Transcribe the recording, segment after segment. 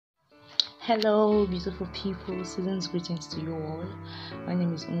Hello, beautiful people. Season's greetings to you all. My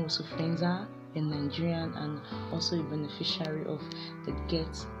name is Franser, a Nigerian and also a beneficiary of the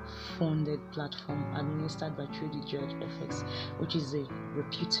Get Funded platform administered by tradeWithGeorgeFX, which is a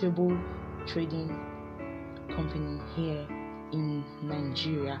reputable trading company here in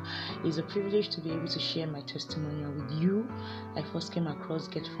Nigeria. It's a privilege to be able to share my testimonial with you. I first came across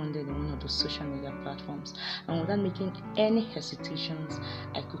Get Funded on one of the social media platforms, and without making any hesitations,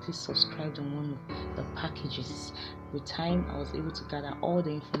 I quickly subscribed on one of the packages. With time, I was able to gather all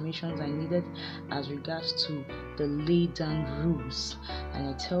the information I needed as regards to the laid down rules, and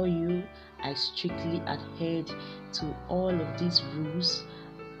I tell you, I strictly adhered to all of these rules,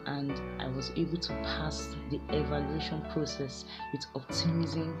 and I was able to pass the evaluation process with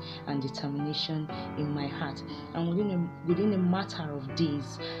optimism and determination in my heart. And within a matter of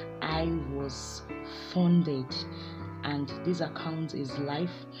days, I was funded. And this account is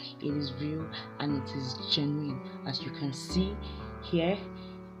live, it is real, and it is genuine, as you can see here.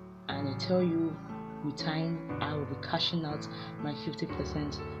 And I tell you, with time, I will be cashing out my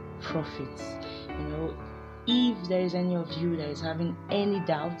 50% profits. If there is any of you that is having any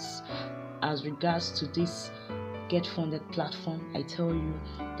doubts as regards to this Get Funded platform, I tell you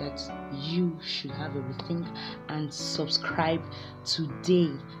that you should have a rethink and subscribe today.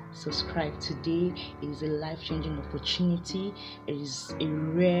 Subscribe today. It is a life-changing opportunity. It is a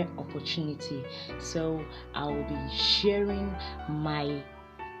rare opportunity. So I will be sharing my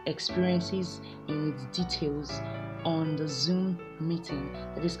experiences in its details on the Zoom meeting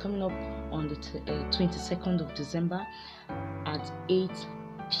that is coming up on the 22nd of December at 8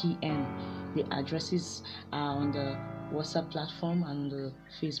 p.m. The addresses are on the WhatsApp platform and the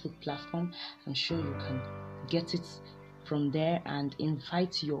Facebook platform. I'm sure you can get it from there and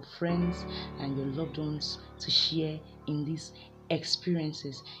invite your friends and your loved ones to share in these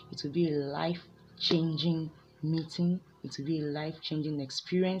experiences. It will be a life-changing meeting. It will be a life-changing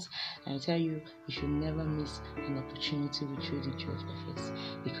experience, and I tell you, you should never miss an opportunity with tradeWithGeorgeFX,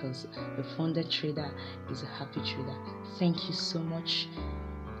 because a funded trader is a happy trader. Thank you so much.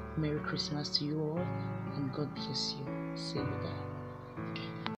 Merry Christmas to you all, and God bless you. See you there.